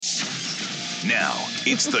Now,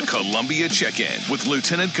 it's the Columbia Check-In with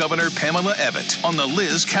Lieutenant Governor Pamela Evette on the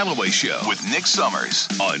Liz Callaway Show with Nick Summers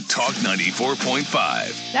on Talk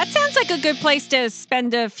 94.5. That sounds like a good place to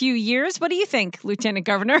spend a few years. What do you think, Lieutenant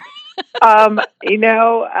Governor? I'm with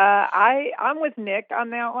Nick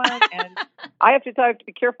on that one, and I have to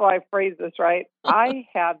be careful I phrase this right. I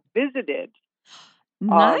have visited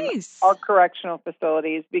Nice. our correctional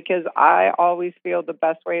facilities because I always feel the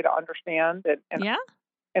best way to understand it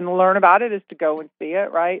and learn about it is to go and see it,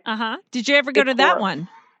 right? Did you ever go to that one?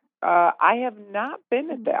 I have not been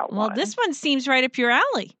at that one. Well, this one seems right up your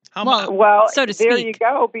alley. Well, so to there speak. you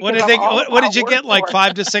go. What did you get, like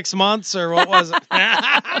 5 to 6 months, or what was it?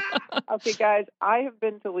 Okay, guys, I have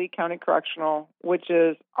been to Lee County Correctional, which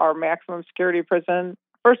is our maximum security prison.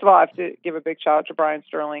 First of all, I have to give a big shout out to Brian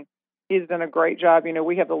Sterling. He's done a great job. You know,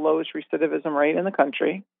 we have the lowest recidivism rate in the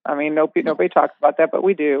country. I mean, nobody talks about that, but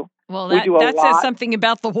we do. Well, that says something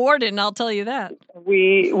about the warden, I'll tell you that.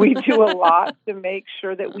 We do a lot to make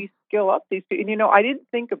sure that we skill up these people. And, you know, I didn't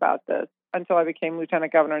think about this until I became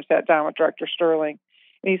Lieutenant Governor and sat down with Director Sterling.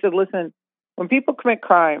 And he said, listen, when people commit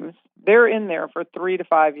crimes, they're in there for 3 to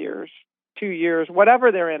 5 years, 2 years,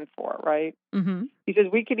 whatever they're in for, right? Mm-hmm. He says,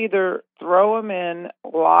 we could either throw them in,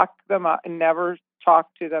 lock them up, and never talk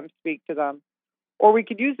to them, speak to them, or we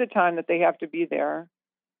could use the time that they have to be there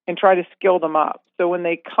and try to skill them up. So when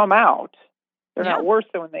they come out, they're not worse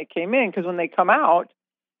than when they came in, because when they come out,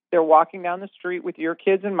 they're walking down the street with your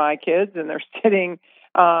kids and my kids, and they're sitting,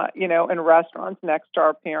 in restaurants next to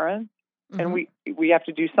our parents, and we have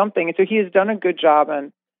to do something. And so he has done a good job,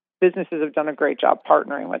 and businesses have done a great job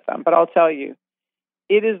partnering with them. But I'll tell you,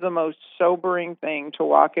 it is the most sobering thing to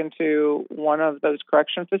walk into one of those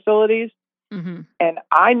correction facilities. Mm-hmm. And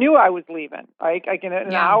I knew I was leaving. Like in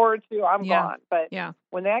an hour or two, I'm gone. But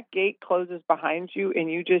when that gate closes behind you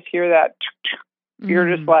and you just hear that,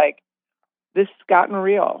 you're just like, this has gotten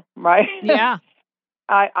real, right? Yeah.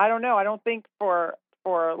 I don't know. I don't think for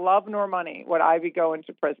love nor money would I be going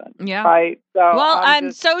to prison. Yeah. Right.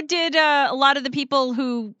 So so did a lot of the people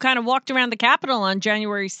who kind of walked around the Capitol on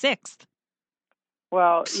January 6th.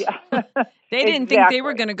 Well, yeah. They didn't think they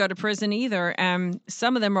were going to go to prison either.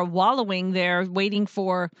 Some of them are wallowing there waiting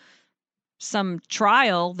for some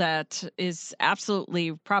trial that is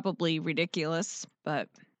absolutely probably ridiculous. But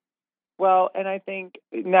well, and I think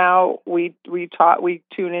now we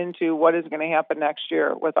tune into what is going to happen next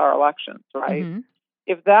year with our elections, right? Mm-hmm.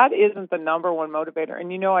 If that isn't the number one motivator,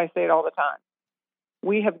 and you know I say it all the time,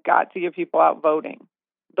 we have got to get people out voting.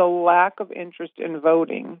 The lack of interest in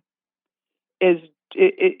voting is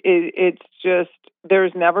it's just,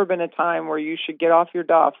 there's never been a time where you should get off your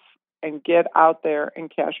duff and get out there and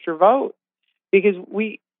cast your vote, because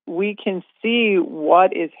we can see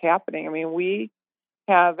what is happening. I mean, we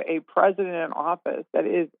have a president in office that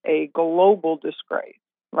is a global disgrace,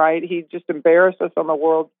 right? He just embarrassed us on the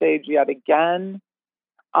world stage yet again.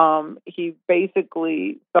 He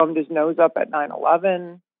basically thumbed his nose up at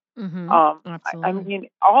 9/11. Mm-hmm. I mean,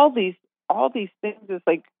 all these things is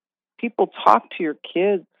like, people talk to your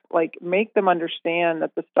kids, like make them understand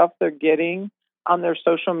that the stuff they're getting on their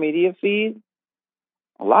social media feeds,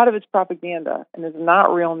 a lot of it's propaganda and it's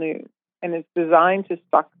not real news, and it's designed to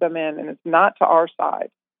suck them in, and it's not to our side.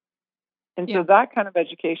 And so that kind of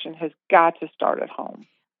education has got to start at home.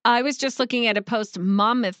 I was just looking at a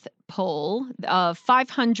post-Monmouth poll of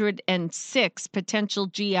 506 potential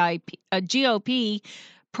GOP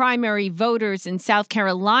primary voters in South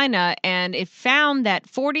Carolina, and it found that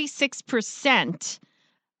 46%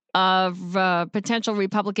 of potential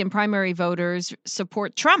Republican primary voters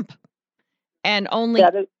support Trump, and only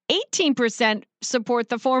 18% support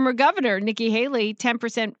the former governor, Nikki Haley.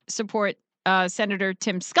 10% support Senator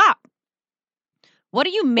Tim Scott. What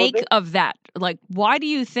do you make of that? Like, why do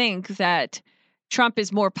you think that Trump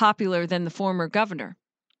is more popular than the former governor?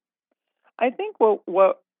 I think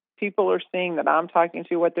what people are seeing that I'm talking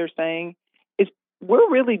to, what they're saying is we're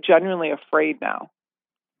really genuinely afraid now.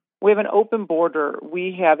 We have an open border.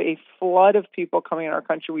 We have a flood of people coming in our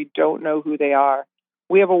country. We don't know who they are.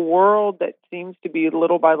 We have a world that seems to be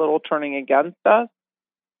little by little turning against us.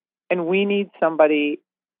 And we need somebody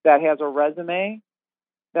that has a resume,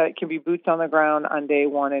 that can be boots on the ground on day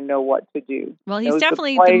one and know what to do. Well, he's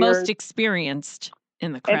definitely the most experienced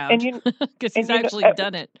in the crowd, because he's actually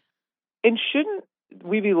done it. And shouldn't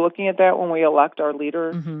we be looking at that when we elect our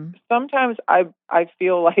leaders? Mm-hmm. Sometimes I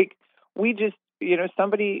feel like we just,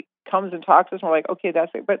 somebody comes and talks to us and we're like, okay,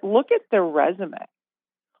 that's it. But look at their resume.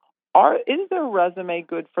 Is their resume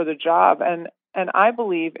good for the job? And I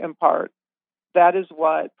believe in part that is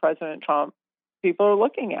what President Trump people are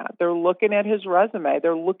looking at. They're looking at his resume.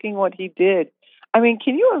 They're looking what he did. I mean,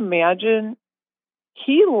 can you imagine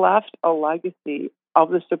he left a legacy of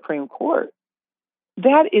the Supreme Court.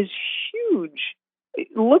 That is huge.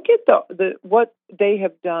 Look at the what they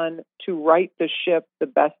have done to right the ship the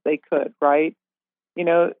best they could, right?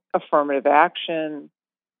 Affirmative action,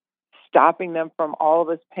 stopping them from all of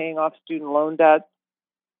us paying off student loan debts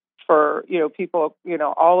for, people,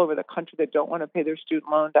 all over the country that don't want to pay their student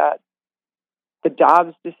loan debt. The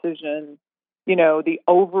Dobbs decision, the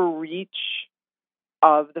overreach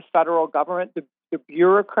of the federal government, the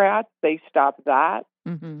bureaucrats, they stopped that.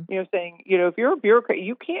 Mm-hmm. Saying, if you're a bureaucrat,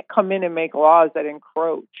 you can't come in and make laws that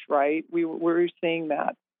encroach, right? We're seeing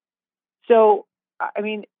that. So, I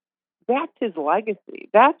mean, that's his legacy.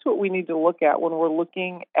 That's what we need to look at when we're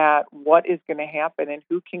looking at what is going to happen and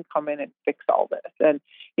who can come in and fix all this. And,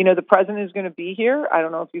 the president is going to be here. I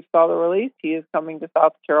don't know if you saw the release. He is coming to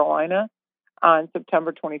South Carolina on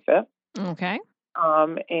September 25th. Okay.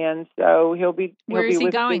 And so he'll be. Where is he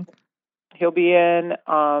going? He'll be in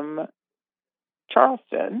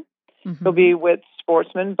Charleston. Mm-hmm. He'll be with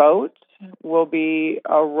Sportsman Boats. We'll be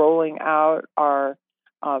rolling out our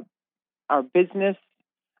business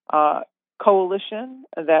coalition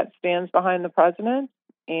that stands behind the president,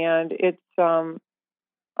 and it's.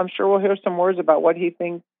 I'm sure we'll hear some words about what he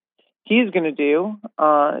thinks he's going to do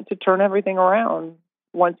to turn everything around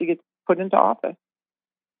once he gets put into office.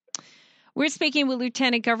 We're speaking with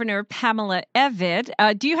Lieutenant Governor Pamela Evette.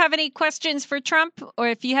 Do you have any questions for Trump? Or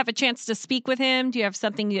if you have a chance to speak with him, do you have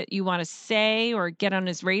something that you want to say or get on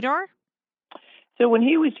his radar? So when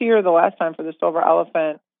he was here the last time for the Silver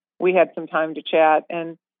Elephant, we had some time to chat.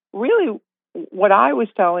 And really what I was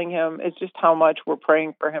telling him is just how much we're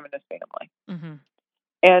praying for him and his family. Mm-hmm.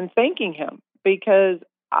 And thanking him, because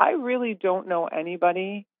I really don't know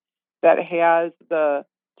anybody that has the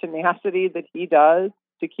tenacity that he does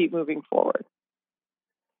to keep moving forward.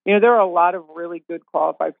 There are a lot of really good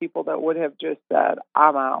qualified people that would have just said,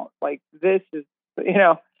 I'm out. Like, this has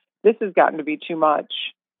gotten to be too much.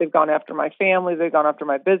 They've gone after my family. They've gone after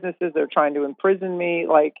my businesses. They're trying to imprison me.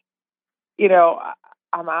 Like,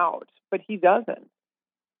 I'm out. But he doesn't.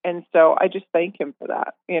 And so I just thank him for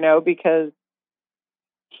that, because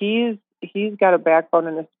he's got a backbone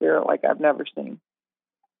and a spirit like I've never seen.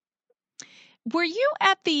 Were you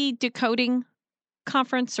at the decoding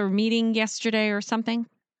conference or meeting yesterday or something?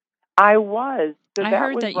 I was. So I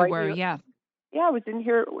heard that you were, yeah. Yeah, I was in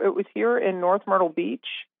here. It was here in North Myrtle Beach,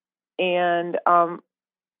 and a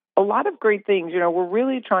lot of great things. We're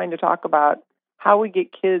really trying to talk about how we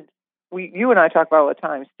get kids. You and I talk about all the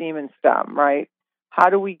time, STEAM and STEM, right? How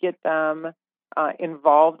do we get them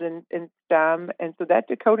involved in STEM? And so that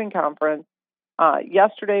decoding conference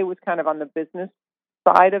yesterday was kind of on the business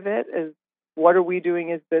side of it. Is what are we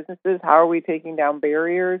doing as businesses? How are we taking down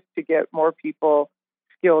barriers to get more people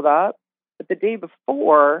skilled up? But the day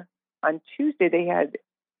before, on Tuesday, they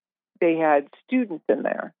had students in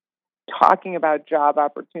there talking about job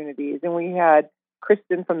opportunities, and we had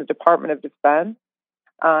Kristen from the Department of Defense.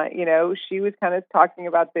 She was kind of talking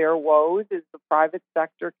about their woes as the private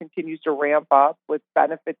sector continues to ramp up with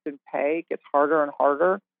benefits and pay. It gets harder and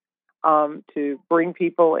harder to bring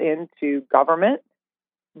people into government.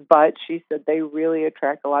 But she said they really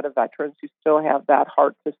attract a lot of veterans who still have that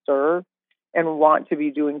heart to serve and want to be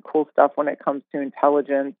doing cool stuff when it comes to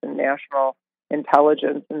intelligence and national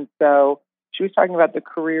intelligence. And so she was talking about the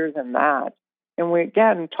careers in that. And we,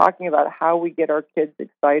 again, talking about how we get our kids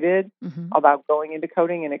excited about going into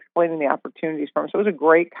coding and explaining the opportunities for them. So it was a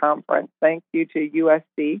great conference. Thank you to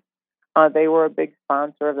USC. They were a big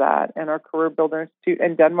sponsor of that. And our Career Builder Institute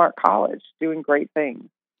and Denmark College doing great things.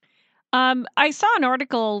 I saw an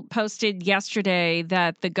article posted yesterday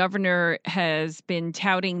that the governor has been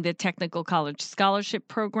touting the Technical College Scholarship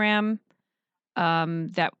Program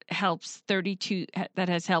that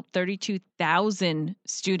has helped 32,000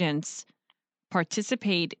 students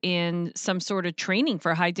participate in some sort of training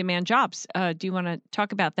for high demand jobs. Do you want to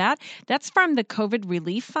talk about that? That's from the COVID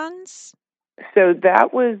relief funds. So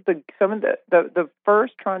that was some of the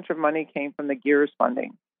first tranche of money came from the GEARS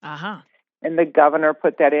funding. Uh-huh. And the governor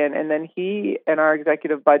put that in. And then he and our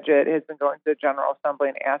executive budget has been going to the General Assembly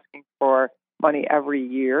and asking for money every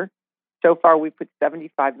year. So far, we put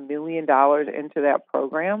 $75 million into that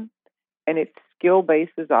program. And it skill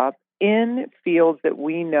bases up in fields that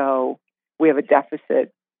we know we have a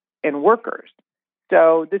deficit in workers.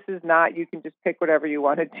 So this is not you can just pick whatever you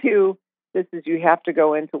want to do. This is you have to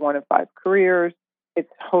go into one of 5 careers. It's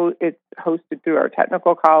hosted through our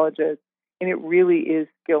technical colleges. And it really is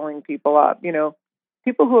skilling people up.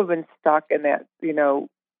 People who have been stuck in that,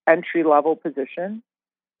 entry level position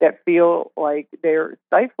that feel like they're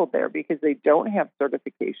stifled there because they don't have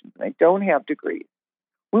certifications and they don't have degrees.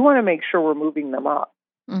 we want to make sure we're moving them up.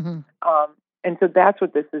 Mm-hmm. And so that's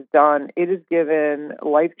what this has done. It has given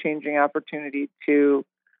life-changing opportunity to,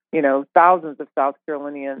 thousands of South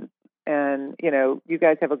Carolinians. And, you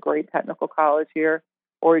guys have a great technical college here.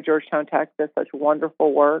 Horry Georgetown Tech does such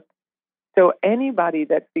wonderful work. So anybody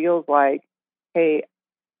that feels like, hey,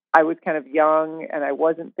 I was kind of young and I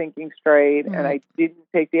wasn't thinking straight and I didn't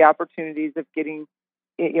take the opportunities of getting,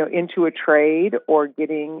 into a trade or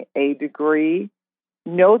getting a degree,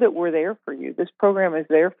 know that we're there for you. This program is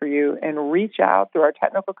there for you, and reach out through our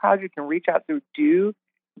technical college. You can reach out through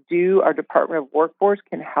Do. Our Department of Workforce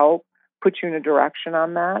can help put you in a direction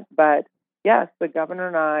on that. But yes, the governor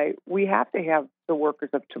and I, we have to have the workers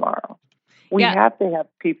of tomorrow. We have to have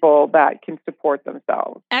people that can support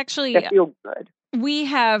themselves. Actually, that feel good. We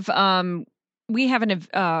have a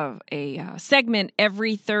segment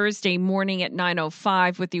every Thursday morning at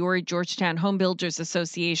 9:05 with the Horry Georgetown Home Builders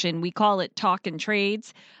Association. We call it Talk and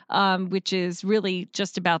Trades, which is really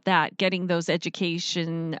just about that, getting those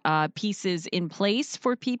education pieces in place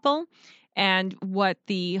for people, and what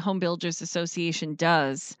the Home Builders Association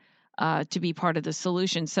does to be part of the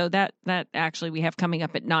solution. So that actually we have coming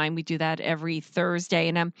up at 9. We do that every Thursday,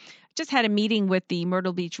 and just had a meeting with the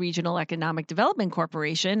Myrtle Beach Regional Economic Development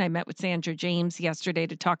Corporation. I met with Sandra James yesterday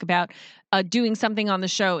to talk about doing something on the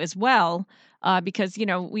show as well, because,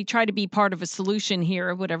 we try to be part of a solution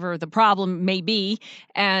here, whatever the problem may be.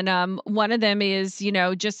 And one of them is,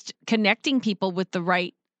 just connecting people with the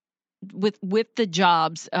right, with the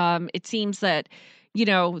jobs. It seems that,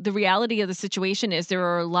 the reality of the situation is there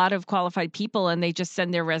are a lot of qualified people and they just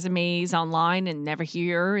send their resumes online and never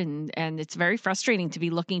hear. And it's very frustrating to be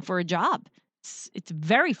looking for a job. It's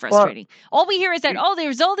very frustrating. All we hear is that,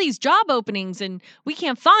 there's all these job openings and we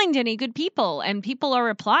can't find any good people, and people are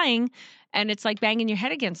applying, and it's like banging your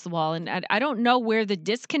head against the wall. And I don't know where the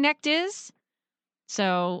disconnect is.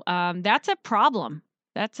 So that's a problem.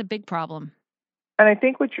 That's a big problem. And I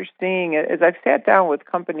think what you're seeing is I've sat down with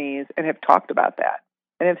companies and have talked about that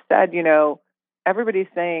and have said, everybody's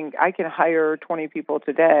saying I can hire 20 people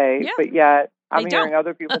today, but yet I'm hearing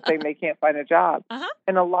other people saying they can't find a job.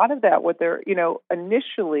 And a lot of that, what they're,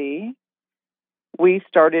 initially we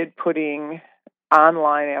started putting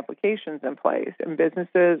online applications in place, and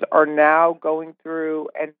businesses are now going through.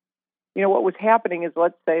 And, what was happening is,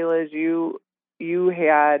 let's say, Liz,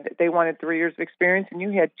 they wanted 3 years of experience and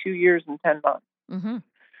you had 2 years and 10 months. Mm-hmm.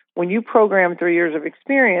 When you program 3 years of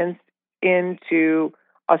experience into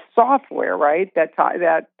a software, right, that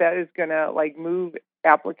is going to move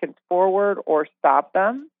applicants forward or stop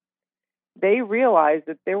them, they realized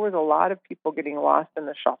that there was a lot of people getting lost in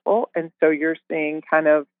the shuffle. And so you're seeing kind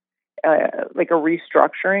of like a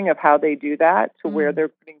restructuring of how they do that to where they're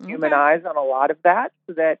putting human eyes on a lot of that,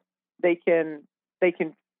 so that they can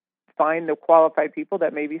find the qualified people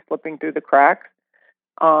that may be slipping through the cracks.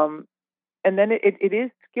 And then it is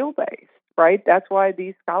skill-based, right? That's why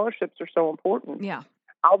these scholarships are so important. Yeah.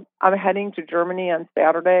 I'm heading to Germany on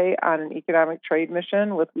Saturday on an economic trade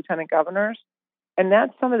mission with lieutenant governors. And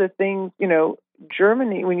that's some of the things,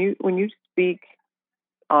 Germany, when you speak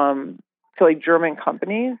to German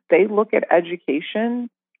companies, they look at education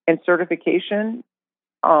and certification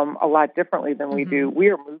a lot differently than we do. We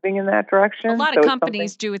are moving in that direction. A lot of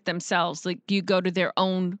companies do it themselves. Like you go to their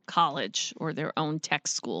own college or their own tech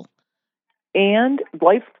school. And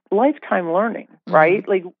lifetime learning, right?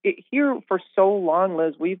 Here for so long,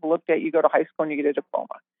 Liz, we've looked at, you go to high school and you get a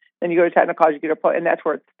diploma. Then you go to technical college, you get a diploma, and that's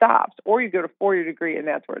where it stops. Or you go to 4-year degree, and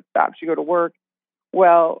that's where it stops. You go to work.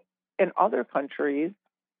 Well, in other countries,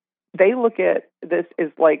 they look at this as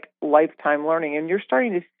like lifetime learning. And you're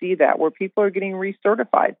starting to see that where people are getting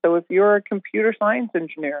recertified. So if you're a computer science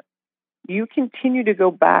engineer, you continue to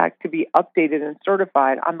go back to be updated and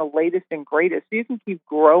certified on the latest and greatest. So you can keep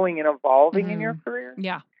growing and evolving in your career.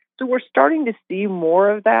 Yeah. So we're starting to see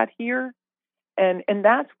more of that here. And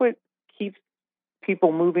that's what keeps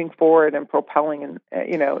people moving forward and propelling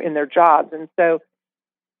in their jobs. And so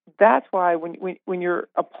that's why when you're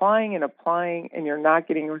applying and you're not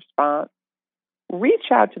getting a response,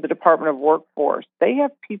 reach out to the Department of Workforce. They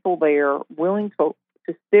have people there willing to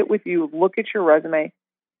sit with you, look at your resume,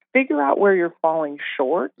 figure out where you're falling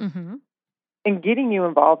short, and getting you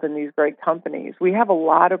involved in these great companies. We have a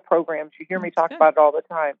lot of programs. You hear me talk about it all the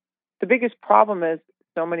time. The biggest problem is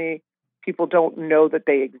so many people don't know that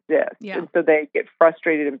they exist, and so they get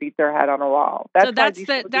frustrated and beat their head on a wall. That's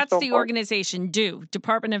the organization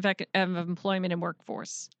Department of Employment and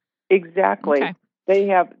Workforce. Exactly. Okay. They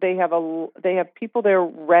have people there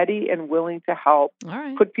ready and willing to help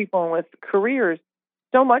put people in with careers.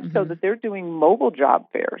 So much so that they're doing mobile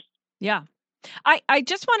job fairs. Yeah. I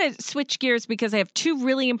just want to switch gears because I have two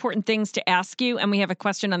really important things to ask you, and we have a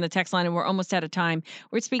question on the text line, and we're almost out of time.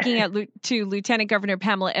 We're speaking to Lieutenant Governor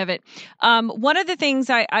Pamela Evette. One of the things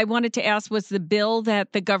I wanted to ask was the bill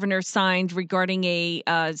that the governor signed regarding a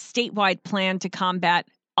statewide plan to combat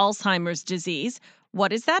Alzheimer's disease.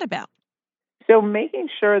 What is that about? So making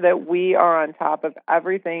sure that we are on top of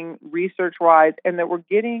everything research-wise and that we're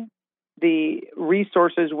getting the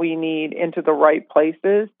resources we need into the right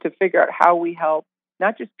places to figure out how we help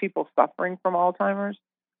not just people suffering from Alzheimer's,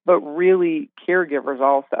 but really caregivers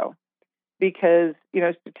also. Because,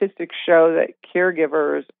 statistics show that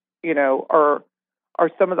caregivers, are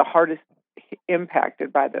some of the hardest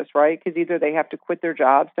impacted by this, right? Because either they have to quit their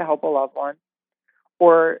jobs to help a loved one,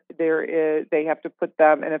 or they have to put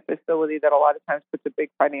them in a facility that a lot of times puts a big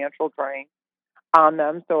financial drain on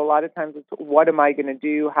them. So a lot of times it's, what am I going to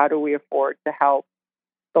do? How do we afford to help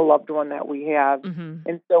the loved one that we have? Mm-hmm.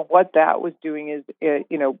 And so what that was doing is,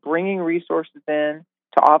 bringing resources in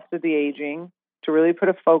to Office of the Aging to really put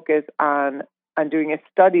a focus on doing a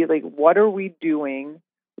study, like what are we doing?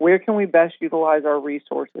 Where can we best utilize our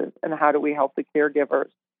resources? And how do we help the caregivers?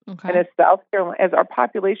 Okay. And as South Carolina, as our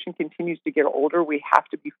population continues to get older, we have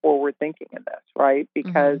to be forward thinking in this, right?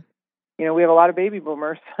 Because, we have a lot of baby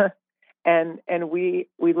boomers and we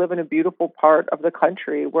live in a beautiful part of the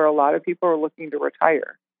country where a lot of people are looking to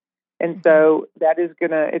retire. And so that is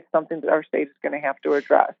it's something that our state is going to have to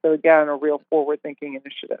address. So again, a real forward thinking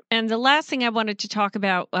initiative. And the last thing I wanted to talk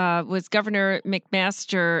about was Governor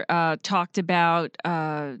McMaster talked about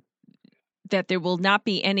that there will not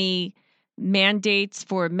be any mandates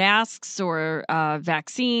for masks or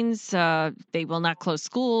vaccines. They will not close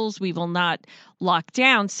schools. We will not lock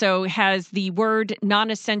down. So has the word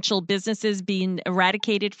non-essential businesses been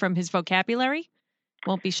eradicated from his vocabulary?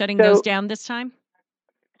 Won't be shutting those down this time?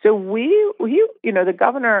 So the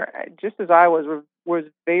governor, just as I was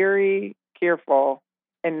very careful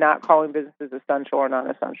in not calling businesses essential or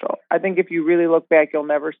non-essential. I think if you really look back, you'll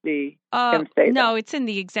never see him say that. No, it's in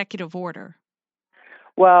the executive order.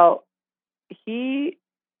 Well, he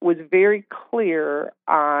was very clear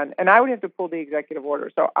on, and I would have to pull the executive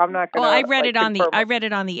order, so I'm not going to. Well, I read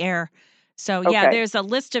it on the air. So okay. Yeah, there's a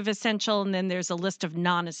list of essential, and then there's a list of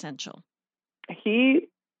non-essential.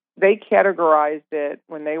 They categorized it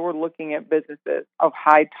when they were looking at businesses of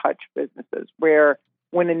high touch businesses, where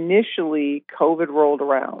when initially COVID rolled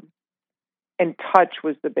around, and touch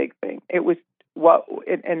was the big thing. It was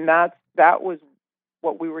that was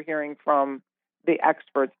what we were hearing from the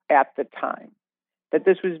experts at the time, that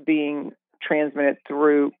this was being transmitted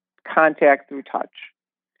through contact, through touch.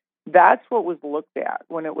 That's what was looked at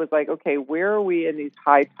when it was like, okay, where are we in these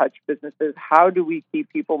high touch businesses? How do we keep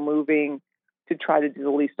people moving to try to do the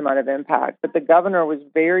least amount of impact? But the governor was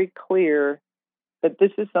very clear that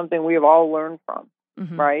this is something we have all learned from,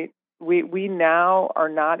 right? We now are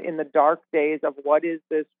not in the dark days of what is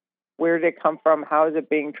this, where did it come from, how is it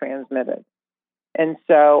being transmitted? And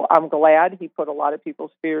so I'm glad he put a lot of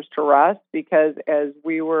people's fears to rest, because as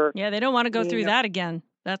we were... Yeah, they don't want to go through that again.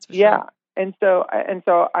 That's for sure. Yeah. And so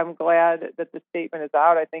I'm glad that the statement is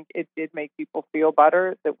out. I think it did make people feel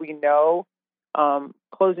better that we know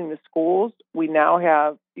closing the schools, we now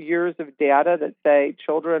have years of data that say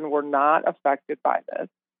children were not affected by this.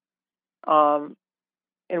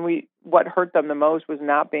 And what hurt them the most was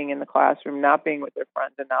not being in the classroom, not being with their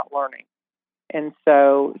friends, and not learning. And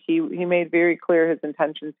so he made very clear his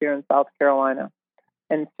intentions here in South Carolina.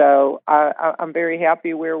 And so I'm very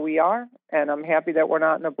happy where we are, and I'm happy that we're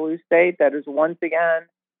not in a blue state that is once again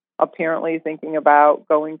apparently thinking about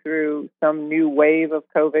going through some new wave of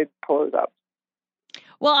COVID close-ups.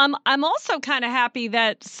 Well, I'm also kind of happy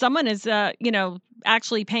that someone is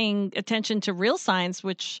actually paying attention to real science,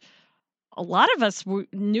 which a lot of us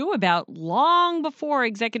knew about long before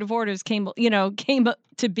executive orders came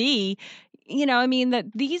to be.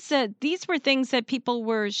 That these were things that people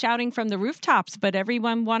were shouting from the rooftops, but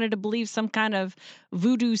everyone wanted to believe some kind of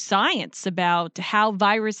voodoo science about how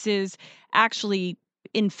viruses actually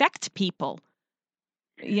infect people.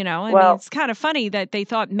 It's kind of funny that they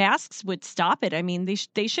thought masks would stop it. I mean,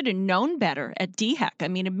 they should have known better at DHEC. I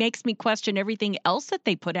mean, it makes me question everything else that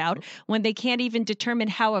they put out when they can't even determine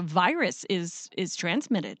how a virus is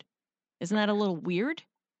transmitted. Isn't that a little weird?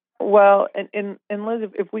 Well, and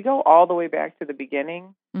Liz, if we go all the way back to the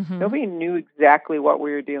beginning, nobody knew exactly what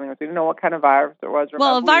we were dealing with. We didn't know what kind of virus there was.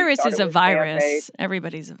 Well, a virus is a virus. Man-made.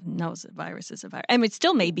 Everybody knows a virus is a virus. I mean, it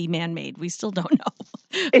still may be man-made. We still don't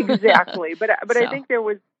know. Exactly. But I think there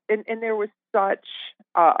was, and there was such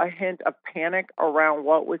a hint of panic around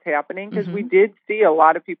what was happening, because we did see a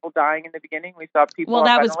lot of people dying in the beginning. We saw people on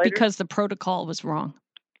ventilators. Was because the protocol was wrong.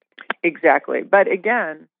 Exactly. But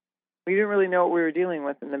again, we didn't really know what we were dealing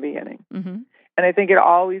with in the beginning. Mm-hmm. And I think it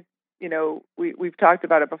always, we've talked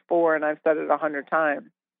about it before, and I've said it 100 times.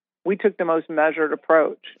 We took the most measured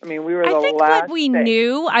approach. I mean, we were the last. I think what we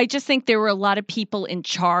knew, I just think there were a lot of people in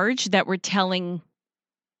charge that were telling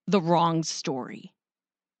the wrong story.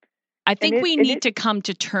 I think we need to come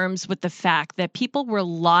to terms with the fact that people were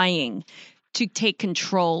lying to take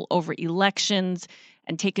control over elections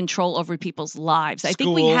and take control over people's lives. Schools. I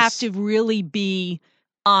think we have to really be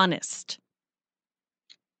honest.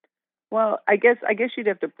 Well, I guess you'd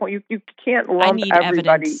have to point. You can't lump everybody.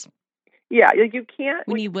 Evidence. Yeah, you can't.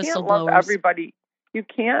 We need can't whistleblowers. Lump everybody. You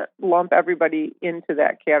can't lump everybody into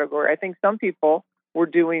that category. I think some people were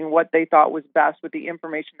doing what they thought was best with the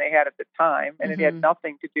information they had at the time, and it had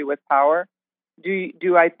nothing to do with power.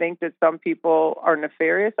 Do I think that some people are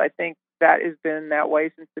nefarious? I think that has been that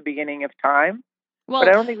way since the beginning of time. Well, but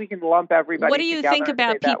I don't think we can lump everybody. What do you think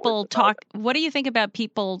about people What do you think about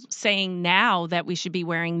people saying now that we should be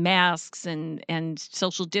wearing masks and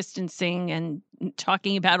social distancing and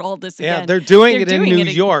talking about all this again? Yeah, they're doing it in New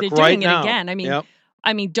York right now. Again.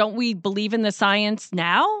 I mean, don't we believe in the science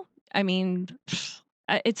now? I mean,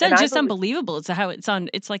 it's just unbelievable. It's how it's on.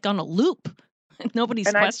 It's like on a loop.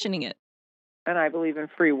 Nobody's questioning it. And I believe in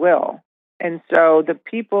free will. And so the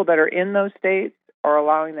people that are in those states are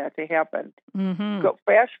allowing that to happen. Mm-hmm. Go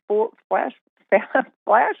flash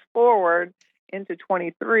forward into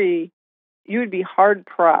 23, you would be hard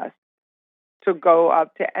pressed to go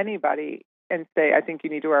up to anybody and say, "I think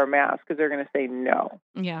you need to wear a mask," because they're going to say no.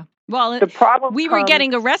 Yeah. Well, the problem were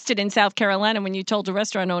getting arrested in South Carolina when you told a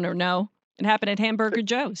restaurant owner no. It happened at Hamburger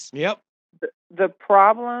Joe's. Yep. The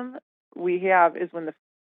problem we have is when the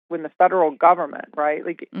federal government, right?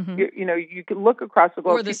 Like, you can look across the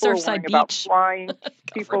globe. Or the people Surfside worrying Beach. About flying,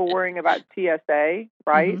 people worrying about TSA,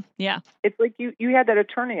 right? Mm-hmm. Yeah. It's like you had that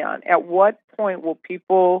attorney on. At what point will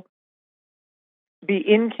people be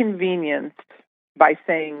inconvenienced by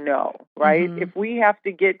saying no, right? Mm-hmm. If we have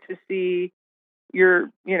to get to see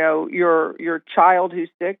your child who's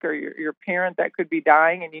sick or your parent that could be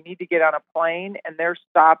dying and you need to get on a plane and they're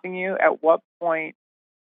stopping you, at what point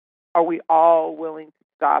are we all willing to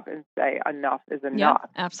stop and say enough is enough?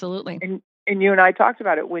 Yeah, absolutely. And you and I talked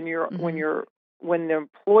about it when the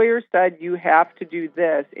employer said you have to do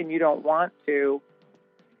this and you don't want to.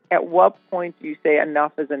 At what point do you say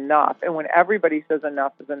enough is enough? And when everybody says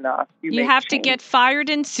enough is enough, you have to get fired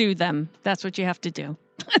and sue them. That's what you have to do.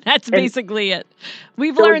 That's basically it.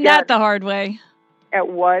 We've learned that the hard way. At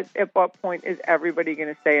what point is everybody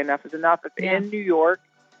going to say enough is enough? If in New York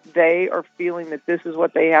they are feeling that this is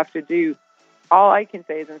what they have to do, all I can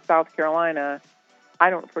say is in South Carolina, I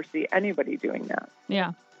don't foresee anybody doing that.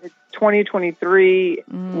 Yeah. It's 2023.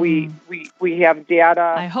 We have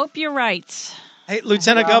data. I hope you're right. Hey,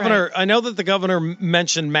 Lieutenant Governor, I know that the governor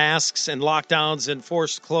mentioned masks and lockdowns and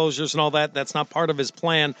forced closures and all that. That's not part of his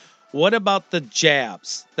plan. What about the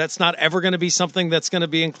jabs? That's not ever going to be something that's going to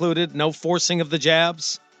be included? No forcing of the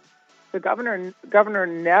jabs? The governor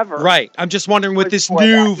never. Right. I'm just wondering with this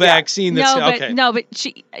new vaccine. But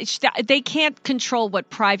they can't control what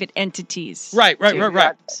private entities. Right.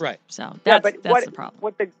 So that's the problem.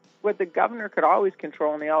 What the governor could always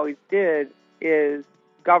control, and he always did, is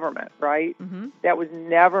government. Right. Mm-hmm. That was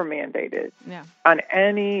never mandated. Yeah. On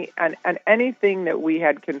anything that we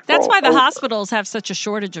had control. That's why the hospitals have such a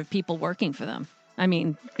shortage of people working for them. I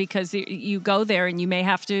mean, because you go there and you may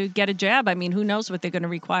have to get a jab. I mean, who knows what they're going to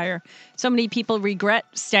require? So many people regret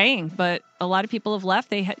staying, but a lot of people have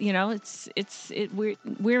left. We're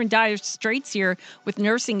in dire straits here with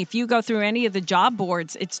nursing. If you go through any of the job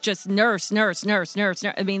boards, it's just nurse.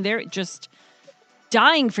 I mean, they're just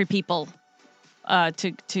dying for people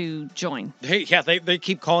to join. They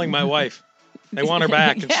keep calling my wife. They want her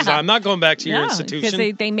back, and she's like, "I'm not going back to your institution."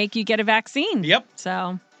 Because they make you get a vaccine. Yep.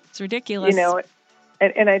 So it's ridiculous.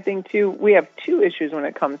 And I think too, we have two issues when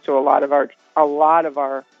it comes to a lot of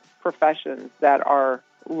our professions that are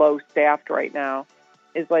low staffed right now.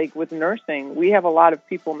 Is like with nursing, we have a lot of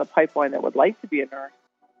people in the pipeline that would like to be a nurse,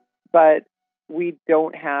 but we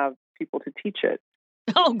don't have people to teach it.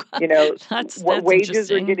 Oh, God. That's wages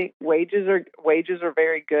are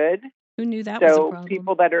very good. Who knew that was a problem? So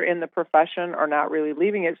people that are in the profession are not really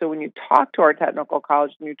leaving it. So when you talk to our technical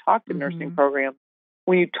college, when you talk to nursing programs,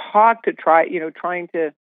 when you talk to trying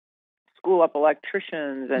to school up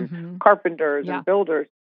electricians and carpenters and builders,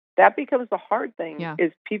 that becomes the hard thing. Yeah.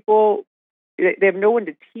 Is people they have no one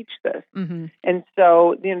to teach this, and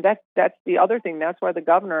so that's the other thing. That's why the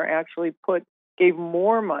governor actually gave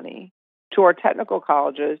more money to our technical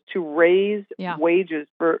colleges to raise wages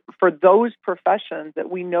for those professions that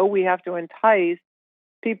we know we have to entice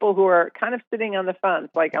people who are kind of sitting on the fence,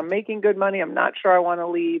 like, I'm making good money, I'm not sure I want to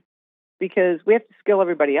leave, because we have to skill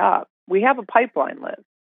everybody up. We have a pipeline, Liz.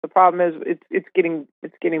 The problem is it's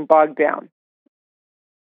getting bogged down.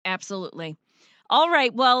 Absolutely. All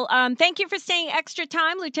right. Well, thank you for staying extra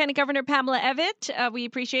time, Lieutenant Governor Pamela Evette. We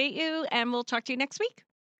appreciate you, and we'll talk to you next week.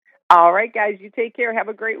 All right, guys. You take care. Have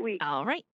a great week. All right.